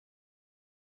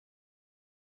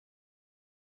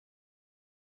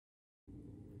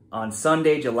On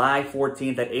Sunday, July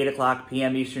 14th at 8 o'clock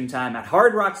p.m. Eastern Time at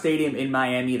Hard Rock Stadium in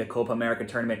Miami, the Copa America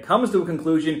tournament comes to a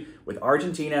conclusion with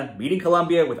Argentina beating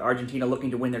Colombia, with Argentina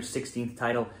looking to win their 16th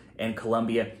title and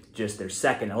Colombia just their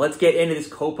second. Now let's get into this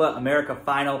Copa America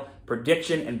final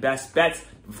prediction and best bets.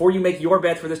 Before you make your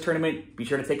bets for this tournament, be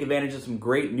sure to take advantage of some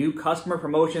great new customer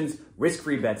promotions,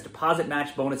 risk-free bets, deposit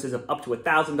match bonuses of up to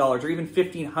 $1,000 or even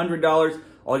 $1,500.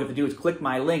 All you have to do is click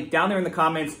my link down there in the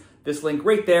comments. This link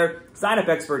right there,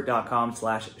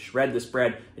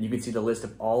 signupexpert.com/shredthespread, and you can see the list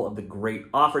of all of the great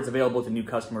offers available to new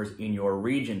customers in your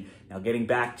region. Now, getting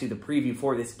back to the preview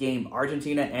for this game,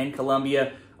 Argentina and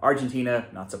Colombia. Argentina,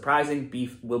 not surprising,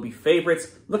 will be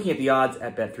favorites. Looking at the odds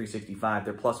at Bet365,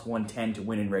 they're plus 110 to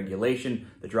win in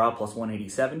regulation. The draw plus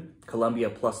 187.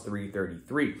 Colombia plus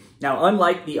 333. Now,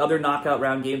 unlike the other knockout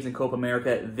round games in Copa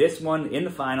America, this one in the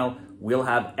final will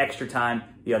have extra time.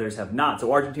 The others have not.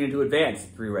 So Argentina to advance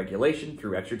through regulation,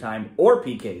 through extra time, or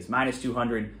PKs, minus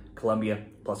 200. Colombia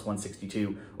plus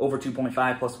 162. Over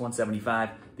 2.5 plus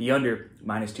 175. The under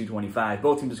minus 225.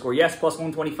 Both teams to score yes plus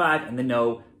 125, and the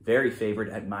no very favored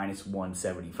at minus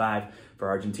 175. For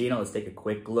Argentina, let's take a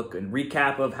quick look and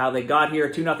recap of how they got here.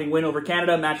 2-0 win over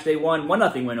Canada, match day 1.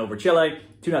 1-0 win over Chile.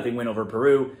 2-0 win over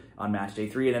Peru on match day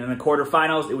 3. And then in the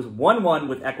quarterfinals, it was 1-1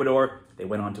 with Ecuador. They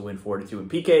went on to win 4-2 in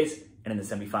PKs. And in the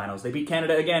semifinals, they beat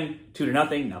Canada again,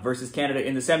 2-0. Now versus Canada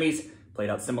in the semis, played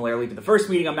out similarly to the first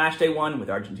meeting on match day 1, with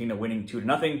Argentina winning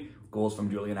 2-0. Goals from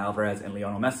Julian Alvarez and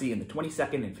Lionel Messi in the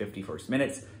 22nd and 51st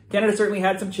minutes. Canada certainly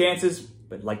had some chances,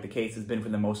 but like the case has been for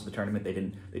the most of the tournament, they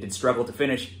did struggle to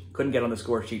finish, couldn't get on the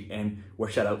score sheet, and were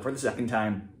shut out for the second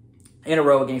time in a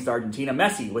row against Argentina.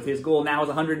 Messi, with his goal, now has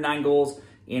 109 goals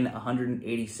in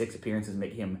 186 appearances,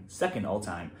 making him second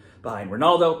all-time behind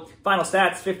Ronaldo. Final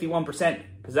stats, 51%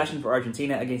 possession for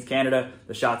Argentina against Canada.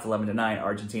 The shots 11-9.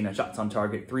 Argentina shots on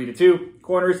target 3-2.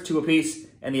 Corners 2 apiece,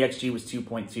 and the XG was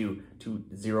 2.2 to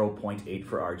 0.8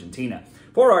 for Argentina.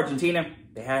 For Argentina,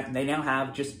 they now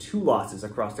have just 2 losses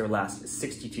across their last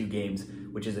 62 games,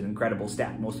 which is an incredible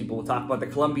stat. Most people will talk about the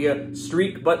Colombia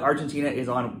streak, but Argentina is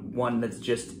on one that's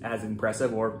just as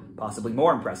impressive, or possibly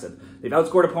more impressive. They've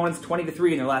outscored opponents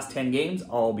 20-3 in their last 10 games,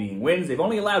 all being wins. They've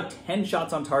only allowed 10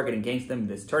 shots on target against them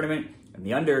this tournament, and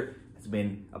the under has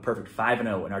been a perfect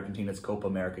 5-0 in Argentina's Copa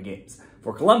America games.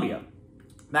 For Colombia,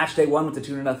 match day 1 was a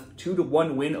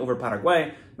 2-1 win over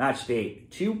Paraguay. Match day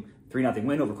 2, 3-0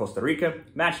 win over Costa Rica.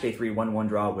 Match day 3, 1-1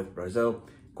 draw with Brazil.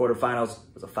 Quarterfinals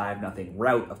was a 5-0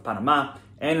 rout of Panama.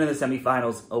 And in the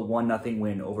semifinals, a 1-0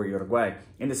 win over Uruguay.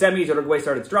 In the semis, Uruguay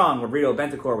started strong. Rodrigo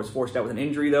Bentancur was forced out with an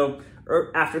injury, though.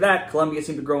 After that, Colombia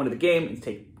seemed to grow into the game and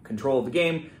take control of the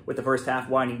game, with the first half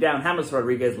winding down. James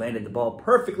Rodriguez landed the ball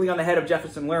perfectly on the head of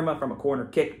Jefferson Lerma from a corner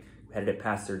kick, who headed it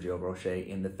past Sergio Roche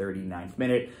in the 39th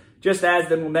minute. Just as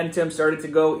the momentum started to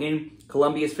go in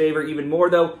Colombia's favor even more,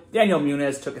 though, Daniel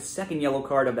Muñoz took a second yellow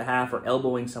card of the half for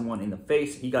elbowing someone in the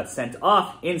face. He got sent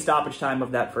off in stoppage time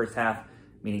of that first half,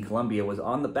 meaning Colombia was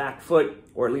on the back foot,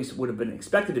 or at least would have been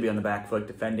expected to be on the back foot,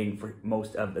 defending for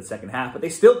most of the second half. But they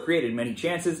still created many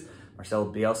chances.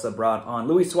 Marcelo Bielsa brought on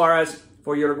Luis Suarez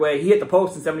for Uruguay. He hit the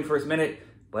post in the 71st minute,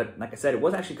 but like I said, it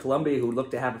was actually Colombia who looked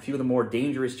to have a few of the more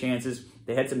dangerous chances.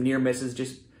 They had some near misses,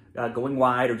 just going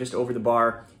wide or just over the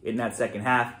bar in that second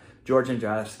half. Georgian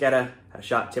Jarasqueta had a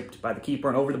shot tipped by the keeper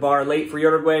and over the bar late for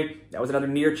Uruguay. That was another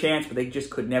near chance, but they just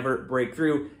could never break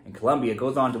through. And Colombia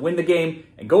goes on to win the game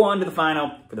and go on to the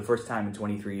final for the first time in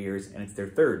 23 years, and it's their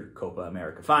 3rd Copa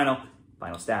America final.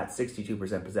 Final stats,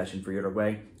 62% possession for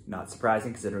Uruguay. Not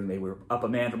surprising, considering they were up a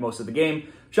man for most of the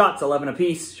game. Shots 11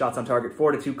 apiece. Shots on target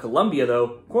 4-2 Colombia,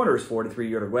 though. Corners 4-3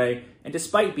 Uruguay. And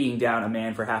despite being down a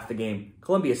man for half the game,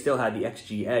 Colombia still had the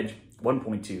XG edge,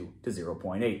 1.2 to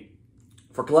 0.8.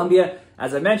 For Colombia,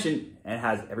 as I mentioned, and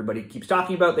as everybody keeps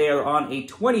talking about, they are on a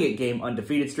 28-game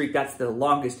undefeated streak. That's the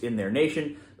longest in their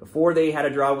nation. Before they had a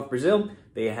draw with Brazil,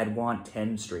 they had won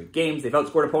 10 straight games. They've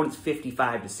outscored opponents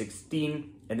 55-16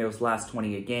 in those last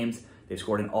 28 games. They've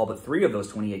scored in all but 3 of those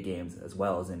 28 games, as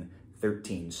well as in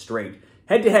 13 straight.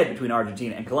 Head-to-head between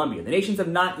Argentina and Colombia. The nations have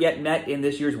not yet met in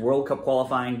this year's World Cup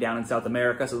qualifying down in South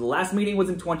America. So the last meeting was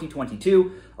in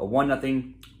 2022, a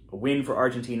 1-0 win for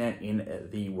Argentina in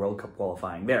the World Cup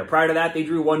qualifying there. Prior to that, they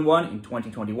drew 1-1 in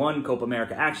 2021 Copa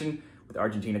America action, with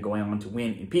Argentina going on to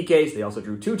win in PKs. They also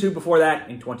drew 2-2 before that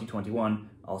in 2021,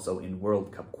 also in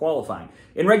World Cup qualifying.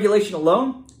 In regulation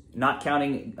alone, not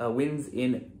counting wins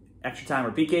in extra time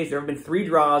or PKs, there have been 3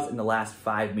 draws in the last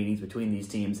 5 meetings between these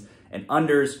teams, and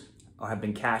unders have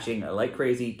been cashing like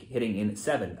crazy, hitting in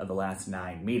 7 of the last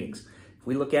 9 meetings. If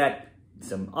we look at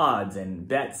some odds and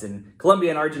bets and Colombia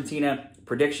and Argentina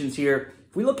predictions here.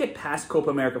 If we look at past Copa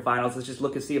America finals, let's just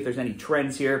look and see if there's any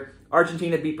trends here.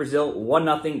 Argentina beat Brazil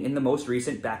 1-0 in the most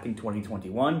recent back in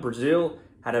 2021. Brazil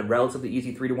had a relatively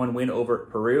easy 3-1 win over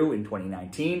Peru in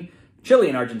 2019. Chile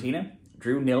and Argentina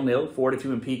drew 0-0, 4-2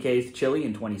 in PKs to Chile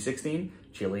in 2016.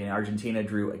 Chile and Argentina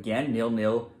drew again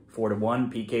 0-0,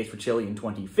 4-1 PKs for Chile in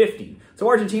 2015. So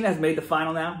Argentina has made the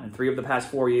final now in 3 of the past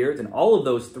 4 years, and all of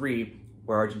those 3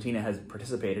 where Argentina has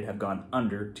participated have gone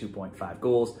under 2.5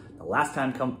 goals. The last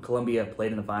time Colombia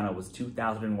played in the final was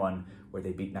 2001, where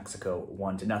they beat Mexico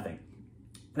 1-0.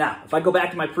 Now, if I go back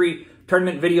to my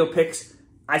pre-tournament video picks,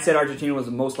 I said Argentina was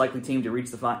the most likely team to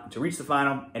reach the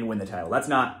final and win the title. That's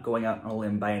not going out on a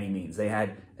limb by any means. They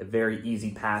had a very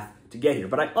easy path to get here.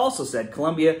 But I also said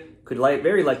Colombia could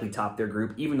very likely top their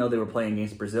group, even though they were playing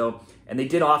against Brazil. And they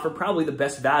did offer probably the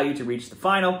best value to reach the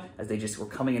final, as they just were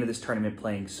coming into this tournament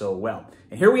playing so well.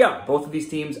 And here we are. Both of these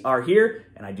teams are here,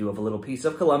 and I do have a little piece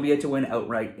of Colombia to win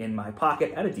outright in my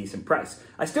pocket at a decent price.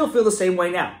 I still feel the same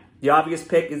way now. The obvious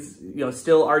pick is,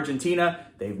 still Argentina.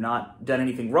 They've not done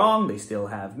anything wrong. They still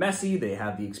have Messi. They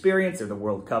have the experience. They're the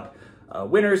World Cup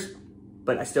winners.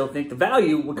 But I still think the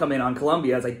value would come in on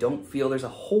Colombia, as I don't feel there's a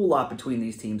whole lot between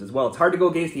these teams as well. It's hard to go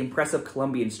against the impressive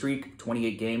Colombian streak,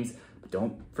 28 games. But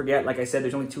don't forget, like I said,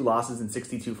 there's only 2 losses and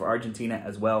 62 for Argentina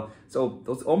as well. So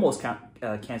those almost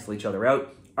cancel each other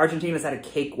out. Argentina's had a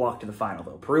cakewalk to the final,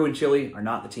 though. Peru and Chile are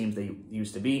not the teams they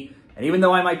used to be. And even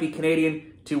though I might be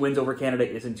Canadian, 2 wins over Canada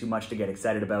isn't too much to get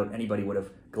excited about. Anybody would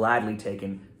have gladly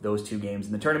taken those 2 games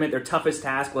in the tournament. Their toughest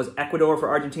task was Ecuador for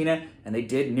Argentina, and they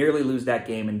did nearly lose that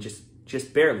game and just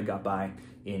barely got by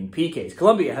in PKs.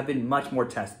 Colombia have been much more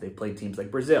tested. They played teams like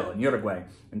Brazil and Uruguay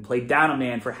and played down a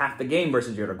man for half the game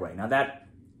versus Uruguay. Now that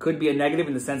could be a negative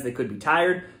in the sense they could be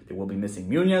tired. They will be missing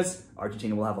Munoz.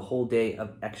 Argentina will have a whole day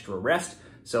of extra rest.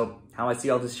 So how I see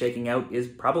all this shaking out is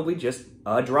probably just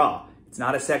a draw. It's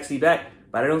not a sexy bet,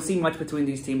 but I don't see much between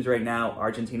these teams right now.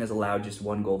 Argentina's allowed just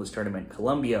 1 goal this tournament.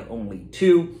 Colombia only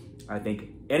 2. I think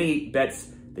any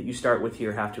bets that you start with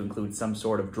here have to include some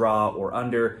sort of draw or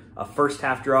under. A first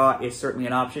half draw is certainly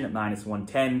an option at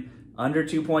 -110. Under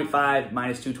 2.5,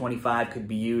 -225 could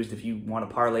be used if you want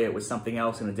to parlay it with something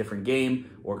else in a different game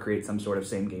or create some sort of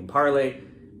same game parlay.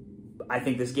 I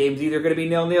think this game's either going to be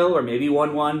 0-0 or maybe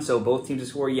 1-1, so both teams to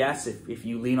score, yes. If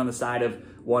you lean on the side of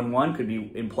 1-1, could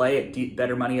be in play at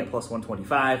better money at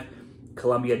 +125.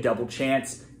 Colombia double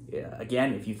chance.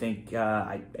 Again, if you think,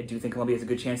 I do think Colombia has a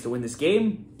good chance to win this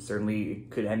game. Certainly it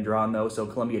could end drawn though, so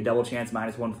Colombia double chance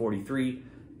 -143.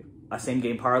 A same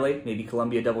game parlay, maybe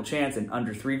Colombia double chance and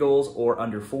under 3 goals or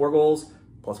under 4 goals.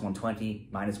 +120,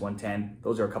 -110.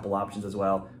 Those are a couple options as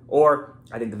well. Or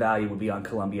I think the value would be on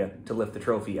Colombia to lift the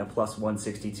trophy at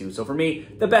 +162. So for me,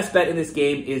 the best bet in this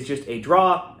game is just a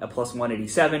draw at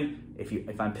 +187.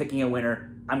 If I'm picking a winner,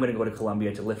 I'm going to go to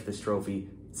Colombia to lift this trophy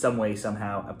some way,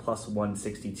 somehow at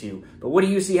 +162. But what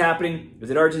do you see happening? Is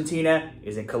it Argentina?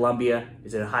 Is it Colombia?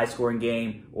 Is it a high-scoring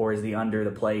game? Or is the under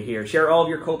the play here? Share all of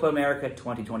your Copa America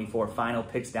 2024 final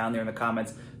picks down there in the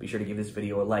comments. Be sure to give this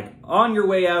video a like on your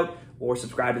way out, or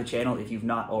subscribe to the channel if you've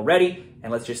not already.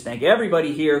 And let's just thank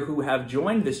everybody here who have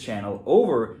joined this channel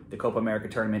over the Copa America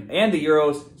tournament and the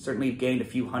Euros. Certainly gained a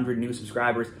few hundred new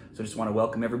subscribers. So just want to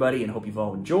welcome everybody and hope you've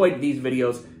all enjoyed these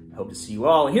videos. I hope to see you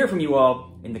all and hear from you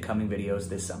all in the coming videos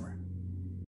this summer.